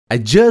I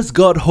just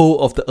got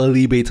hold of the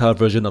early beta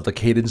version of the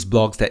Kadence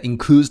Blocks that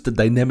includes the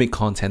dynamic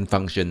content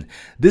function.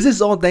 This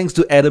is all thanks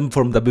to Adam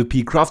from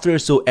WP Crafter,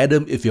 so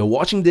Adam, if you're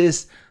watching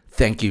this,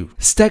 thank you.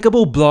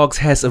 Stackable Blocks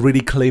has already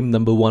claimed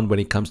 #1 when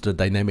it comes to the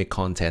dynamic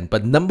content,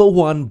 but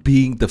 #1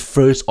 being the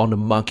first on the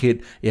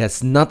market, it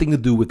has nothing to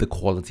do with the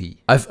quality.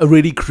 I've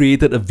already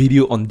created a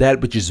video on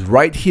that which is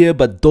right here,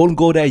 but don't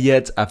go there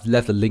yet. I've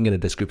left a link in the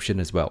description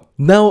as well.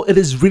 Now it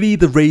is really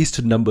the race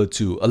to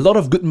 #2. A lot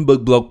of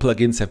Gutenberg blog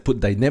plugins have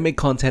put dynamic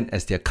content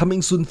as their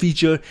coming soon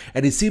feature,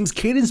 and it seems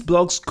Kadence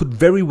Blocks could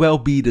very well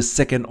be the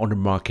second on the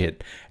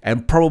market,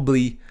 and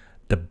probably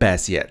the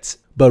best yet.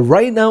 But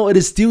right now it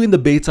is still in the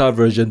beta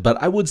version, but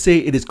I would say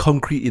it is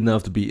concrete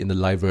enough to be in the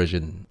live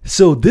version.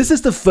 So this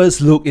is the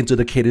first look into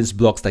the Kadence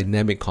Blocks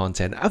dynamic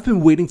content. I've been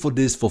waiting for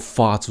this for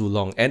far too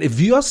long, and if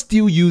you are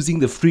still using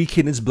the free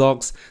Kadence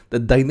Blocks, the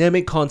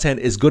dynamic content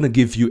is gonna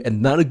give you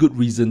another good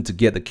reason to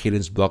get the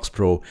Kadence Blocks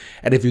Pro.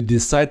 And if you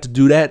decide to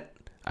do that,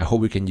 I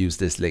hope we can use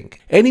this link.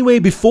 Anyway,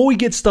 before we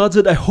get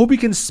started, I hope you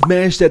can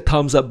smash that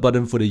thumbs up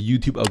button for the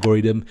YouTube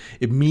algorithm.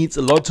 It means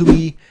a lot to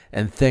me,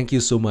 and thank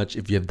you so much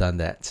if you have done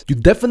that. You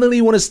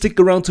definitely want to stick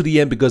around to the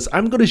end because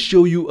I'm going to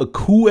show you a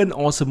cool and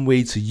awesome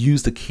way to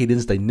use the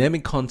Kadence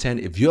dynamic content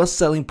if you're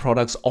selling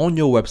products on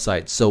your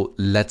website. So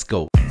let's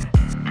go.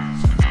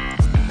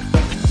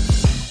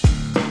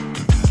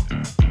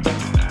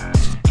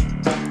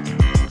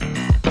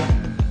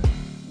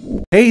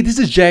 Hey, this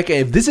is Jack, and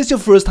if this is your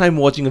first time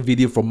watching a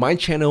video from my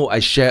channel, I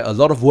share a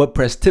lot of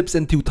WordPress tips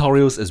and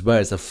tutorials as well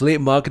as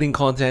affiliate marketing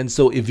content.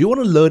 So if you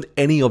want to learn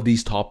any of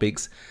these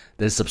topics,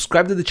 then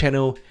subscribe to the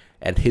channel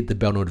and hit the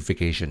bell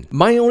notification.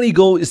 My only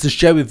goal is to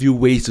share with you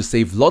ways to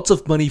save lots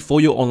of money for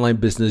your online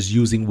business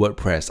using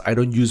WordPress. I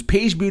don't use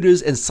page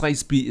builders, and site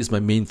speed is my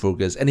main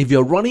focus. And if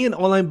you're running an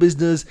online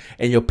business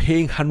and you're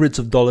paying hundreds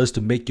of dollars to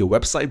make your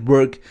website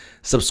work,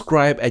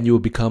 subscribe and you will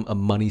become a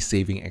money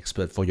saving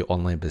expert for your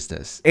online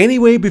business.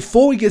 Anyway,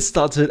 before we get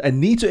started, I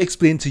need to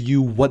explain to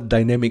you what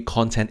dynamic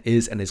content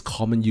is and its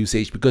common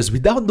usage, because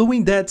without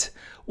knowing that,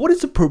 what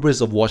is the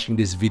purpose of watching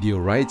this video,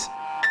 right?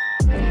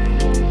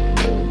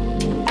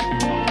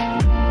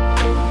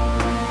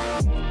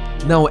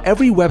 Now,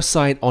 every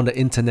website on the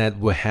internet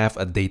will have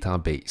a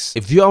database.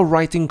 If you are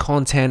writing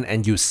content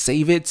and you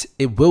save it,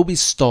 it will be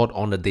stored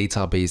on the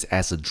database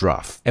as a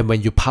draft. And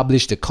when you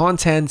publish the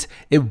content,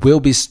 it will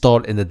be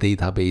stored in the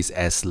database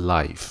as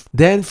live.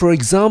 Then, for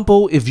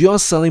example, if you are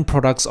selling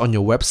products on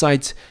your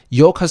website,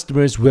 your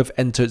customers will have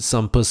entered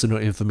some personal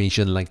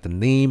information like the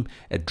name,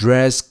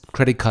 address,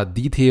 credit card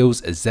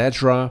details,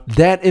 etc.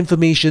 That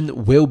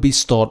information will be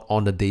stored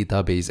on the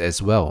database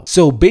as well.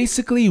 So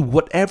basically,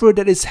 whatever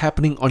that is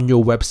happening on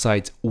your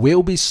website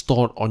will be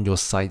stored on your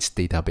site's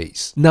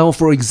database. Now,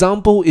 for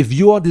example, if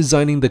you are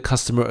designing the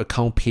customer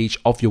account page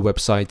of your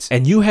website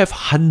and you have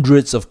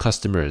hundreds of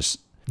customers,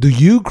 do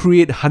you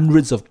create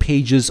hundreds of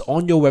pages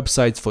on your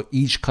website for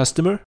each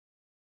customer?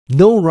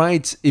 No,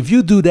 right? If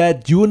you do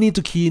that, you will need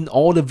to key in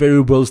all the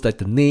variables like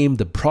the name,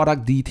 the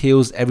product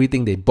details,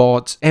 everything they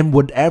bought, and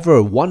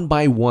whatever one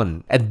by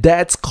one. And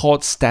that's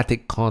called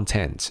static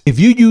content. If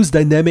you use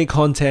dynamic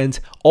content,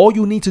 all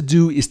you need to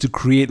do is to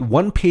create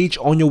one page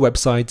on your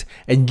website,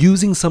 and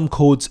using some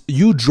codes,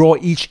 you draw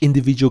each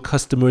individual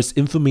customer's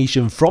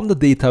information from the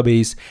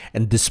database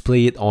and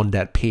display it on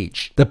that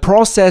page. The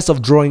process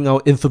of drawing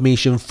out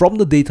information from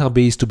the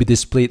database to be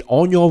displayed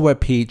on your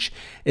web page,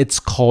 it's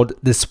called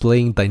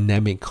displaying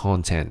dynamic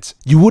content.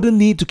 You wouldn't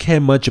need to care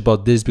much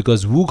about this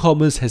because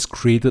WooCommerce has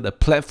created a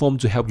platform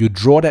to help you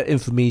draw that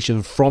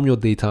information from your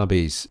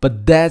database.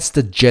 But that's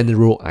the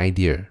general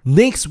idea.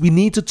 Next, we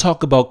need to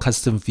talk about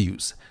custom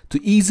fields.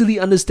 To easily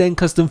understand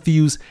custom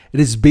fields, it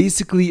is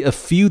basically a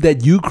field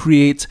that you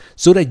create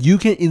so that you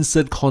can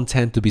insert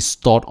content to be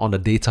stored on the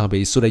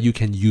database so that you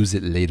can use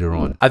it later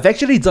on. I've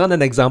actually done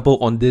an example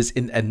on this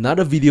in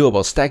another video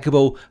about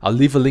Stackable. I'll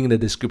leave a link in the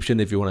description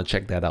if you want to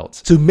check that out.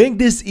 To make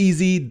this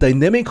easy,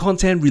 dynamic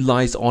content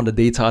relies on the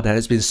data that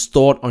has been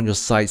stored on your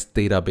site's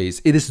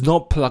database. It is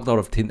not plucked out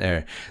of thin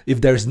air. If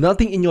there is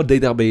nothing in your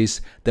database,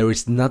 there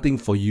is nothing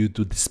for you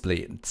to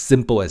display.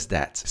 Simple as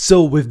that.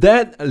 So with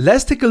that,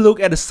 let's take a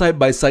look at a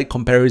side-by-side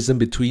comparison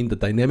between the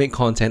dynamic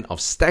content of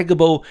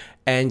Stackable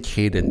and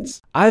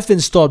Kadence. I've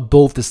installed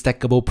both the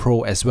Stackable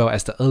Pro as well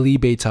as the early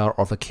beta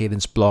of the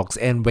Kadence Blocks,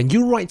 and when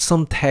you write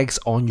some text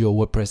on your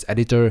WordPress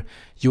editor,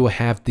 you will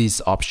have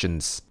these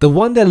options. The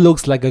one that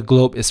looks like a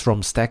globe is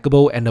from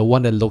Stackable, and the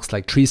one that looks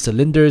like 3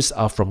 cylinders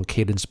are from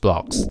Kadence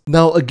Blocks.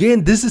 Now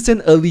again, this is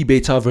an early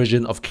beta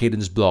version of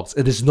Kadence Blocks.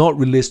 It is not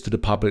released to the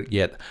public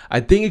yet. I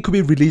think it could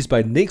be released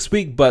by next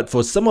week, but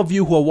for some of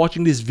you who are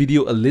watching this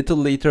video a little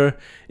later,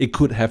 it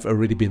could have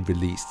already been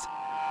released.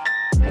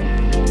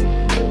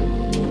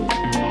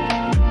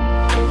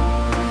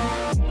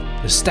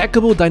 The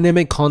Stackable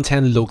dynamic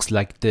content looks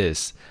like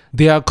this.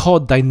 They are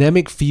called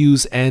dynamic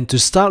views, and to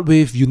start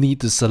with, you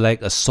need to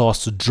select a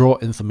source to draw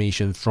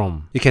information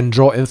from. You can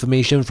draw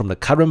information from the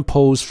current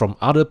post, from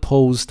other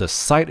posts, the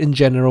site in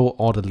general,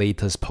 or the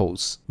latest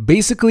posts.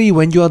 Basically,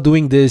 when you are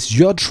doing this,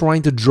 you are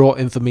trying to draw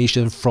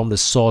information from the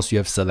source you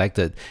have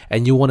selected,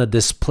 and you want to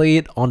display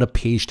it on the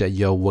page that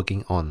you are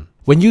working on.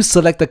 When you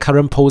select the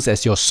current post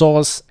as your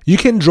source, you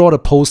can draw the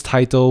post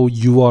title,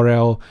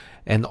 URL,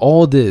 and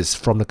all this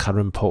from the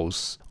current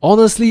post.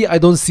 Honestly, I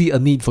don't see a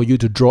need for you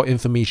to draw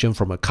information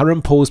from a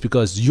current post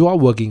because you are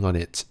working on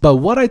it. But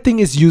what I think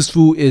is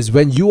useful is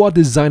when you are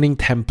designing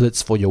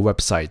templates for your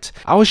website.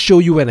 I'll show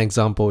you an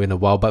example in a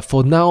while, but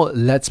for now,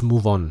 let's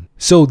move on.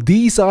 So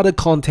these are the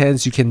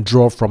contents you can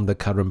draw from the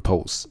current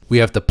post. We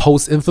have the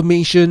post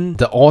information,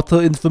 the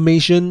author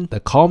information, the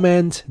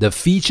comment, the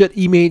featured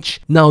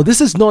image. Now this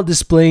is not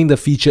displaying the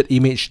featured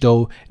image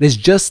though, it is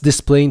just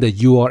displaying the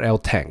URL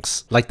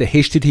tags, like the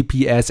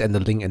HTTPS and the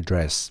link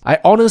address. I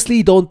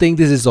honestly don't think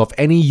this is of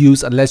any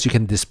use unless you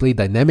can display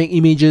dynamic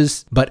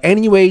images, but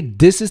anyway,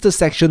 this is the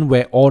section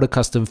where all the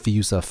custom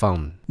views are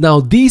found. Now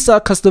these are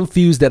custom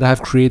views that I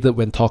have created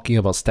when talking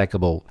about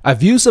Stackable.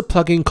 I've used a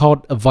plugin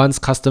called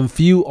Advanced Custom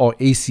View, or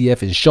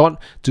ACF in short,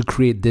 to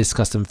create these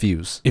custom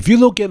views. If you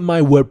look at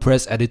my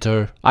WordPress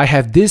editor, I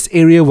have this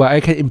area where I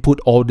can input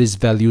all these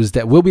values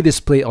that will be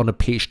displayed on the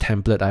page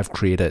template I've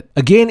created.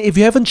 Again, if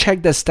you haven't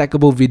checked that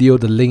Stackable video,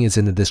 the link is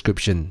in the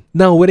description.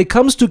 Now when it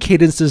comes to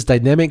Kadence's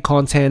dynamic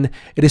content,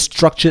 it is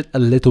structured a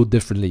little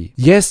differently.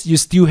 Yes, you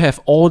still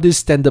have all these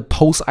standard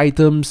post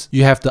items,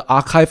 you have the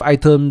archive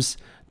items,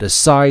 the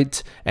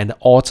site, and the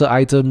author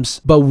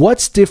items, but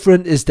what's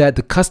different is that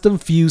the custom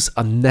views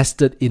are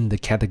nested in the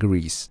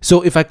categories.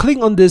 So if I click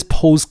on this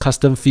post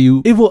custom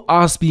view, it will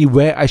ask me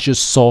where I should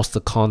source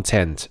the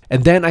content,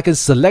 and then I can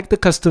select the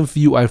custom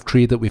view I've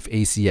created with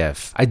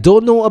ACF. I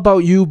don't know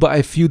about you, but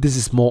I feel this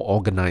is more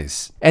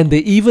organized. And they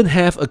even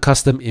have a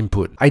custom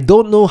input. I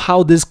don't know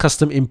how this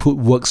custom input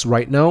works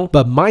right now,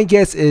 but my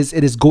guess is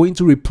it is going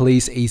to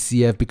replace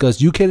ACF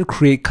because you can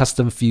create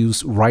custom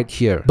views right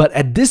here. But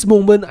at this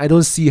moment, I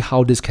don't see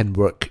how this can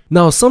work.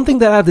 Now, something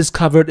that I've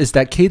discovered is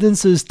that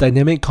Kadence's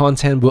dynamic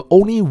content will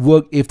only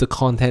work if the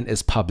content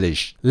is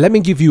published. Let me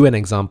give you an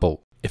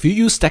example. If you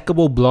use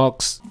Stackable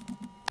Blocks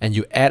and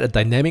you add a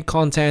dynamic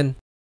content,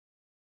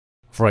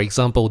 for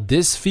example,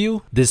 this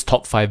view, this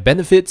top 5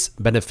 benefits,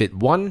 benefit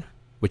 1,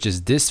 which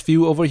is this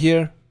view over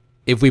here.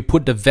 If we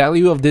put the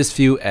value of this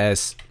view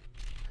as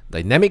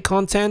dynamic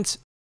content,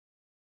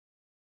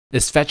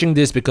 it's fetching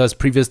this because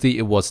previously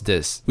it was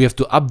this. We have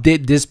to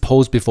update this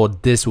post before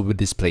this will be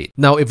displayed.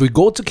 Now, if we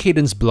go to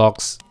Kadence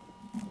Blocks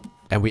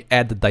and we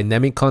add the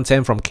dynamic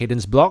content from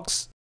Kadence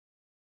Blocks,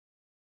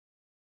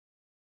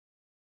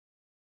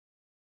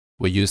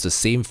 we use the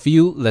same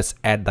field. Let's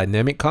add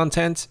dynamic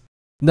content.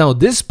 Now,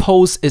 this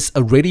post is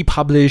already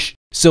published,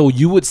 so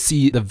you would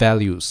see the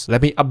values.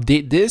 Let me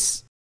update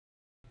this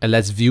and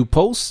let's view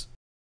posts.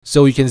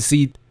 So you can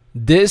see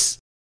this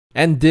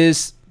and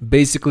this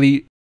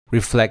basically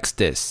reflects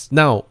this.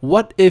 Now,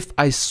 what if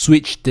I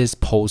switch this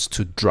post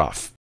to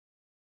draft?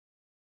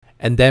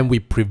 And then we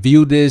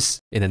preview this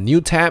in a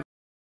new tab.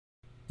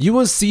 You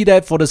will see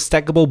that for the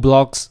Stackable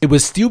Blocks, it will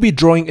still be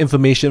drawing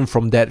information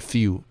from that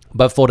view.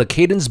 But for the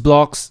Kadence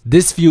Blocks,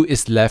 this view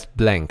is left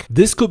blank.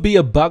 This could be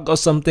a bug or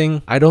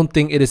something. I don't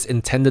think it is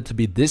intended to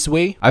be this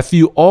way. I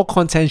feel all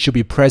content should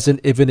be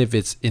present even if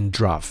it's in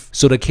draft.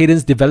 So the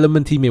Kadence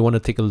development team may want to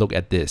take a look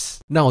at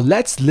this. Now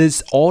let's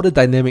list all the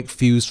dynamic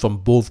views from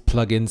both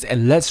plugins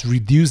and let's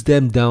reduce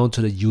them down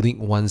to the unique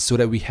ones so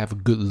that we have a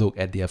good look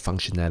at their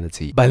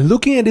functionality. By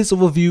looking at this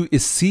overview, it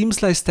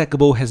seems like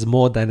Stackable has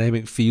more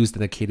dynamic views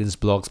than the Kadence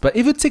Blocks. But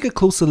if you take a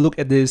closer look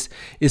at this,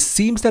 it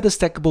seems that the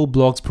Stackable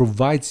Blocks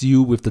provides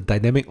you with the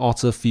dynamic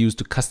author views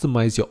to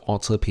customize your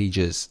author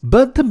pages.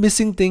 But the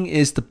missing thing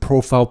is the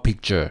profile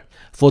picture.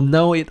 For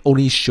now, it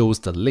only shows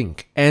the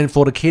link. And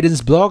for the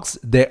Kadence Blocks,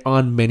 there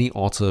aren't many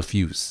author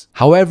views.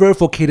 However,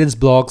 for Kadence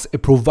Blocks,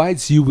 it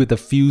provides you with the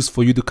views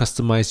for you to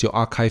customize your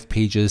archive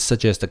pages,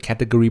 such as the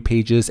category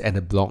pages and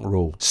the blog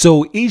row.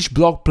 So each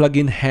block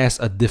plugin has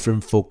a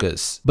different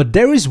focus. But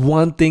there is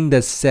one thing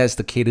that sets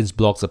the Kadence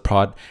Blocks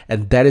apart,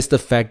 and that is the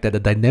fact that the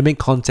dynamic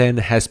content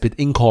has been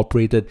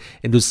incorporated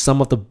into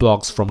some of the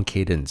blocks from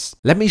Kadence.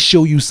 Let me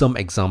show you some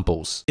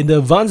examples. In the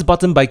Advanced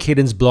button by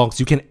Kadence Blocks,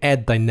 you can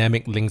add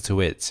dynamic link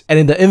to it. And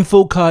in the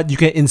info card, you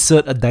can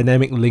insert a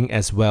dynamic link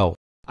as well.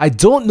 I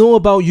don't know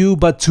about you,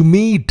 but to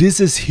me, this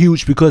is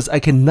huge because I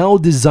can now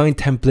design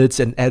templates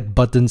and add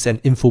buttons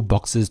and info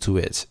boxes to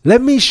it.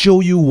 Let me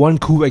show you one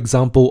cool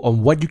example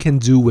on what you can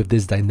do with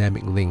this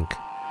dynamic link.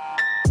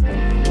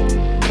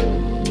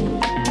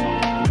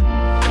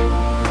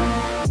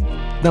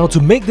 Now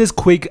to make this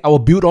quick, I will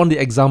build on the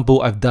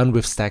example I've done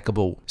with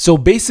Stackable. So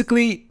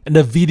basically, in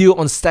the video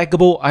on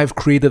Stackable, I've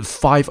created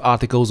 5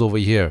 articles over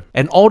here.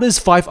 And all these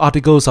 5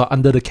 articles are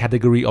under the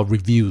category of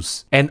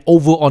reviews. And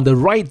over on the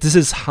right, this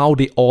is how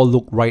they all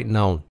look right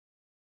now.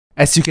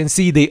 As you can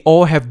see, they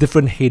all have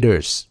different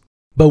headers.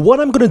 But what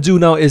I'm going to do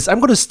now is I'm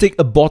going to stick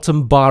a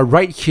bottom bar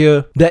right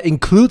here that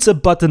includes a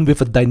button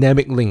with a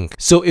dynamic link.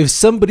 So if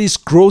somebody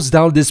scrolls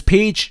down this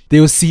page, they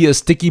will see a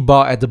sticky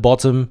bar at the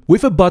bottom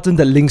with a button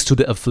that links to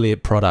the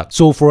affiliate product.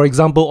 So for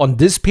example, on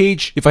this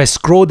page, if I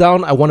scroll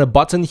down, I want a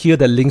button here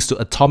that links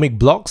to Atomic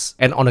Blocks.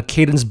 And on a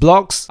Kadence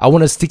Blocks, I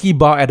want a sticky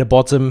bar at the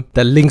bottom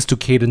that links to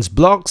Kadence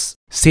Blocks.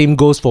 Same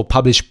goes for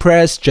Publish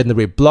Press,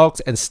 Generate Blocks,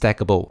 and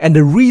Stackable. And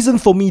the reason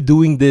for me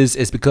doing this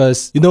is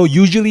because,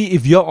 usually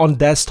if you're on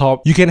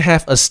desktop, you can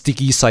have a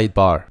sticky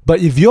sidebar.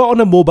 But if you're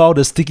on a mobile,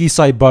 the sticky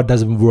sidebar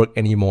doesn't work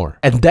anymore.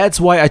 And that's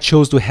why I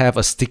chose to have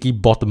a sticky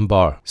bottom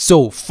bar.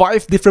 So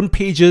 5 different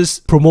pages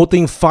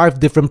promoting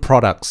 5 different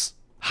products.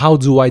 How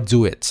do I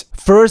do it?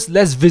 First,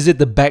 let's visit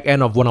the back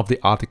end of one of the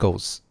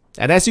articles.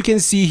 And as you can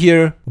see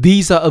here,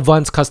 these are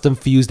advanced custom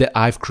fields that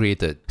I've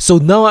created. So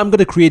now I'm going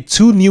to create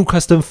 2 new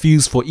custom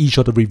fields for each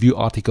of the review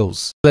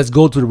articles. Let's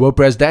go to the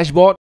WordPress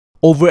dashboard.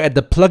 Over at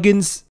the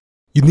plugins,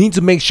 you need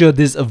to make sure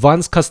this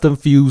advanced custom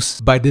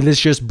fields by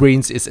Delicious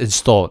Brains is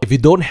installed. If you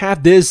don't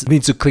have this, you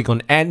need to click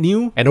on add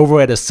new, and over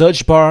at the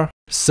search bar,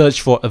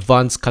 search for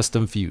advanced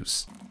custom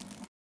fields.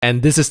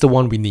 And this is the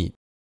one we need.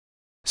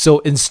 So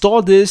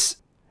install this,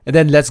 and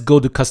then let's go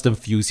to custom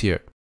fields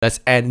here. Let's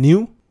add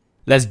new.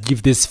 Let's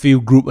give this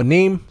field group a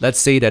name. Let's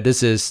say that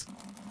this is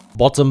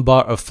bottom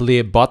bar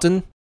affiliate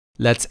button.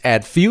 Let's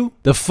add field.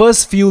 The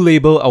first field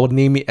label, I will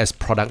name it as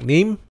product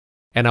name,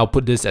 and I'll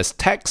put this as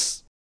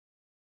text.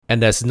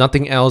 And there's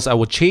nothing else I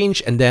will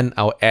change, and then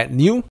I'll add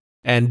new.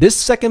 And this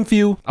second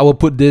field, I will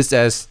put this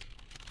as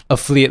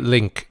affiliate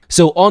link.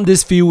 So on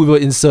this field, we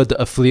will insert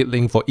the affiliate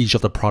link for each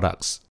of the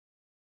products.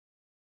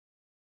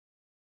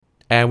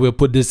 And we'll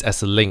put this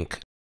as a link.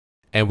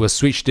 And we'll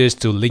switch this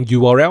to link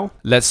URL.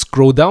 Let's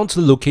scroll down to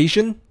the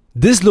location.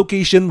 This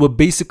location will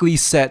basically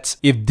set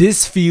if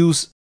these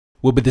fields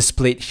will be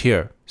displayed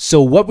here.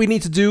 So what we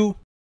need to do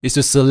is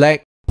to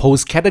select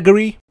post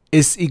category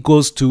is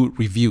equals to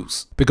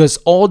reviews, because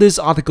all these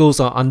articles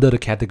are under the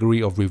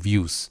category of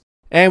reviews.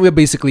 And we're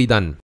basically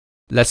done.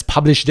 Let's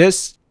publish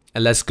this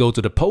and let's go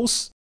to the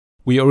post.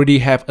 We already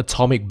have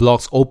Atomic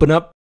Blocks open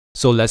up,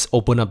 so let's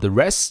open up the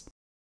rest.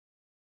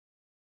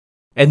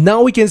 And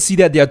now we can see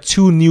that there are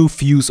 2 new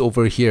fields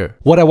over here.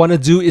 What I want to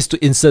do is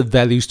to insert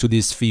values to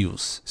these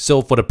fields.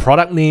 So for the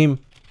product name,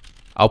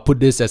 I'll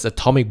put this as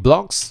Atomic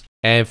Blocks.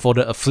 And for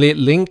the affiliate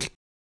link,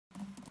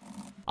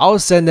 I'll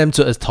send them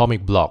to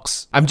Atomic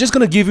Blocks. I'm just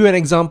going to give you an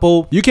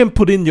example. You can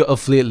put in your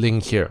affiliate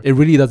link here. It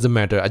really doesn't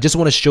matter. I just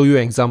want to show you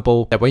an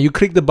example that when you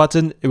click the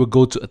button, it will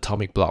go to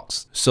Atomic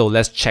Blocks. So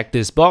let's check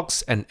this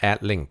box and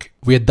add link.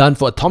 We are done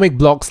for Atomic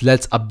Blocks.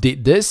 Let's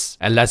update this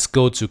and let's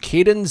go to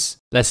Kadence.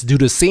 Let's do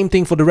the same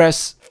thing for the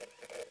rest.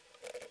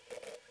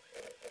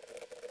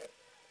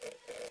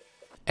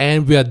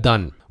 And we are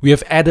done. We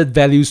have added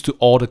values to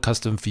all the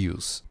custom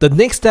fields. The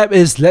next step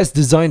is let's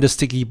design the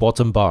sticky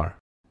bottom bar.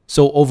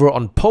 So over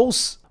on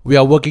posts, we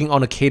are working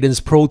on a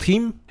Kadence Pro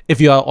theme.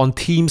 If you are on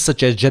themes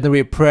such as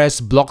Generate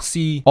Press,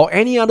 Blocksy, or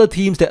any other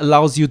themes that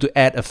allows you to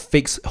add a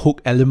fixed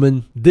hook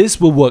element, this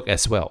will work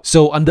as well.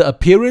 So under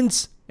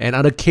appearance and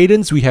under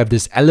Kadence, we have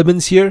these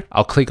elements here.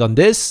 I'll click on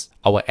this,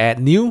 I will add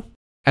new.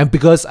 And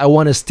because I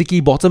want a sticky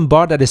bottom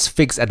bar that is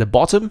fixed at the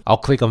bottom, I'll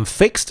click on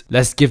fixed.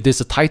 Let's give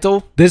this a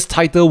title. This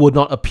title will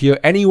not appear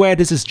anywhere.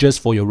 This is just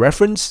for your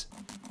reference.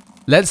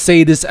 Let's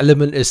say this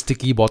element is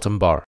sticky bottom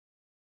bar.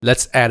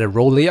 Let's add a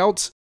row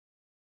layout.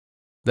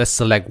 Let's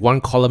select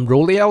 1 column row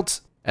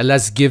layout. And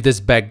let's give this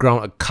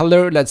background a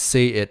color. Let's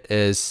say it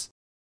is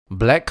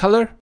black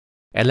color.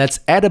 And let's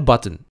add a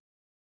button.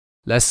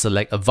 Let's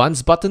select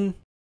advanced button.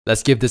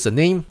 Let's give this a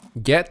name,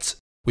 get.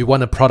 We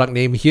want a product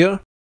name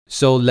here.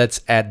 So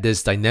let's add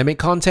this dynamic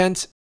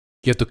content.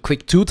 You have to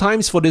click 2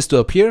 times for this to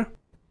appear.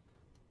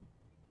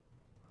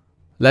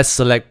 Let's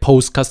select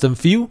post custom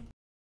field.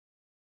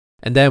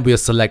 And then we'll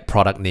select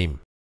product name.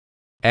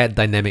 Add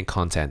dynamic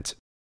content.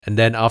 And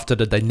then after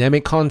the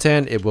dynamic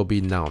content, it will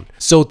be noun.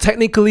 So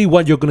technically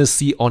what you're going to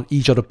see on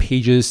each of the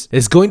pages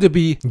is going to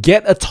be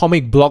get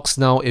Atomic Blocks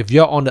now if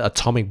you're on the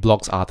Atomic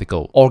Blocks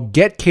article, or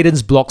get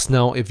Kadence Blocks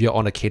now if you're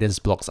on a Kadence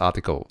Blocks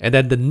article. And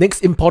then the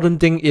next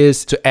important thing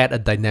is to add a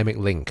dynamic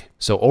link.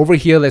 So over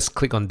here, let's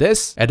click on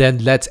this and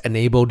then let's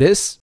enable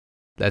this.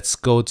 Let's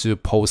go to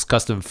post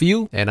custom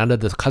field, and under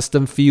the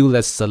custom field,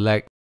 let's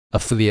select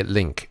affiliate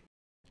link.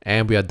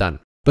 And we are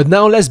done. But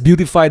now let's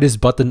beautify this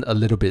button a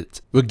little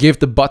bit. We'll give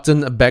the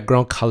button a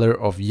background color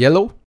of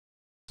yellow,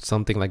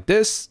 something like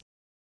this,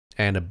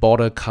 and a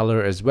border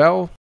color as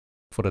well.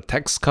 For the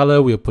text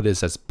color, we'll put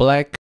this as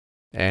black.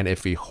 And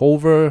if we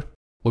hover,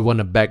 we want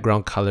the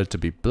background color to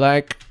be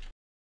black.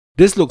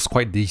 This looks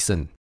quite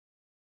decent.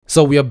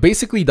 So we are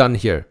basically done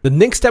here. The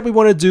next step we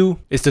want to do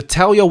is to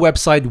tell your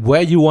website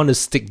where you want to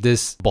stick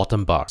this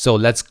bottom bar. So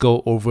let's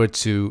go over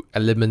to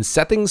element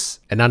settings,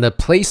 and under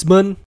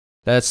placement,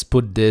 let's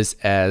put this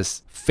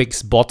as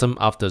fixed bottom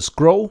after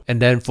scroll. And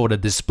then for the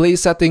display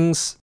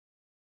settings,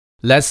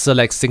 let's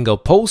select single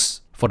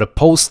post. For the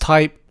post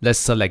type, Let's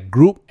select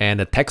group and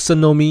the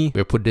taxonomy.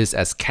 We'll put this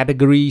as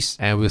categories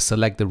and we'll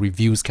select the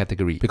reviews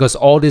category because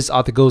all these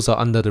articles are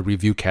under the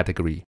review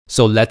category.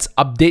 So let's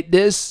update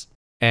this.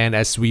 And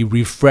as we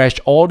refresh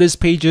all these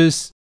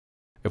pages,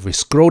 if we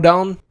scroll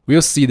down,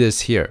 we'll see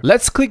this here.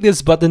 Let's click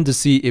this button to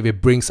see if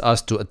it brings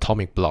us to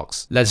Atomic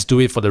Blocks. Let's do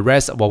it for the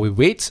rest while we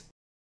wait.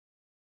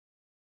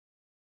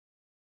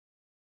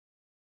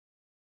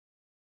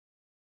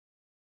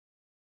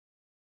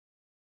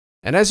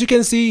 And as you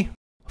can see,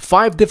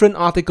 5 different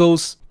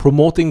articles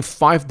promoting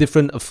 5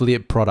 different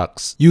affiliate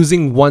products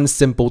using one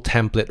simple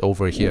template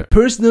over here.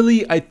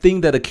 Personally, I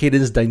think that the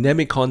Kadence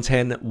dynamic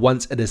content,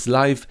 once it is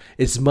live,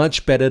 is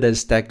much better than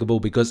Stackable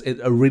because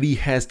it already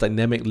has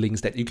dynamic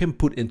links that you can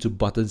put into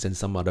buttons and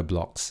some other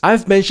blocks.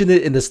 I've mentioned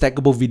it in the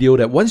Stackable video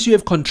that once you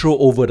have control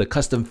over the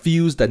custom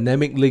fields,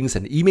 dynamic links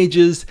and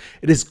images,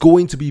 it is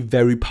going to be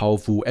very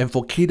powerful, and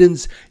for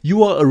Kadence,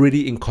 you are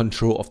already in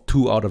control of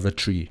 2 out of the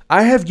 3.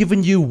 I have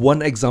given you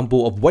one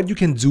example of what you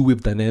can do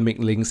with dynamic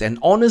links, and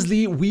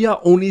honestly, we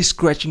are only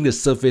scratching the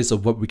surface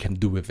of what we can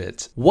do with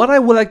it. What I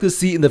would like to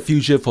see in the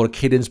future for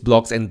Kadence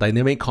blocks and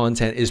dynamic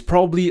content is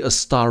probably a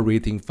star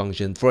rating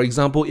function. For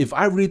example, if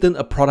I've written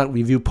a product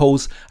review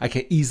post, I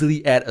can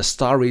easily add a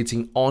star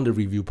rating on the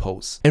review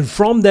post. And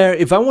from there,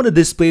 if I want to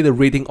display the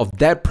rating of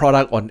that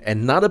product on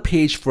another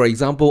page, for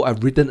example,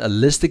 I've written a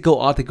listicle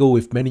article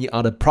with many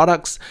other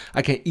products,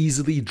 I can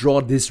easily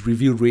draw this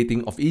review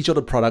rating of each of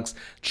the products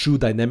through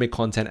dynamic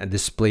content and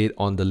display it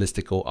on the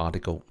listicle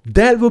article.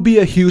 That will be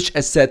a huge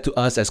asset to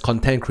us as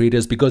content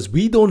creators because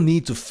we don't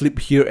need to flip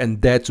here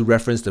and there to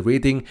reference the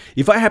rating.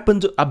 If I happen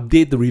to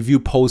update the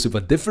review post with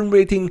a different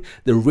rating,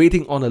 the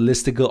rating on a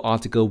listicle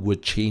article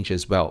would change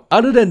as well.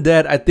 Other than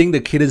that, I think the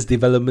Kadence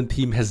development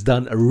team has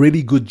done a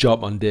really good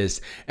job on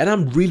this, and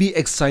I'm really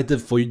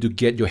excited for you to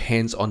get your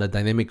hands on the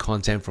dynamic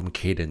content from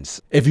Kadence.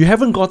 If you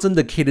haven't gotten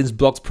the Kadence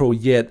Blocks Pro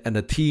yet and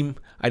the team,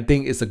 I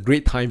think it's a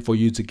great time for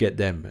you to get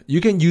them.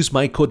 You can use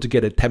my code to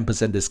get a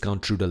 10%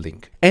 discount through the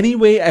link.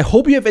 Anyway, I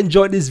hope you have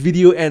enjoyed this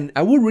video, and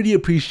I would really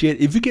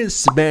appreciate if you can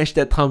smash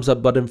that thumbs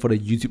up button for the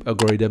YouTube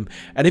algorithm.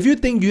 And if you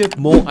think you have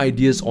more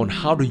ideas on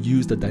how to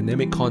use the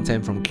dynamic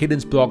content from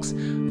Kadence Blocks,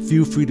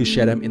 feel free to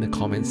share them in the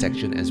comment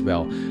section as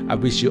well. I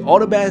wish you all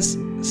the best,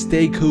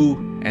 stay cool,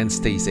 and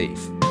stay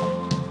safe.